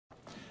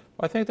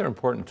Well, I think they're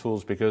important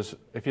tools because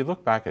if you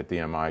look back at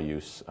DMI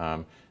use,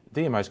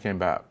 DMIs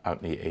came out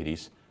in the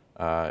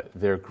 80s.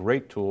 They're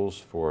great tools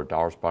for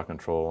dollar spot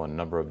control and a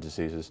number of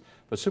diseases,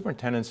 but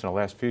superintendents in the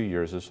last few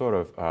years have sort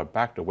of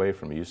backed away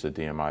from the use of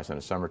DMIs in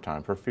the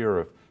summertime for fear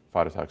of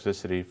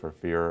phytotoxicity, for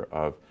fear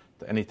of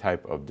any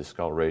type of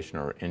discoloration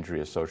or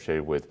injury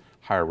associated with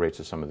higher rates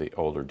of some of the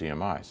older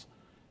DMIs.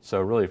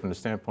 So really, from the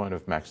standpoint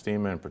of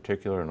Maxtima in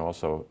particular and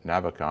also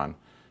Navicon,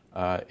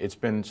 it's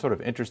been sort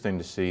of interesting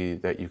to see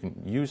that you can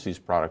use these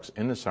products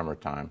in the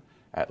summertime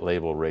at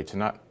label rates and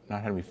not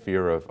have any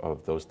fear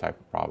of those type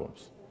of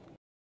problems.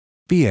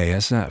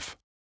 BASF.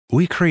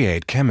 We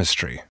create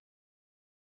chemistry.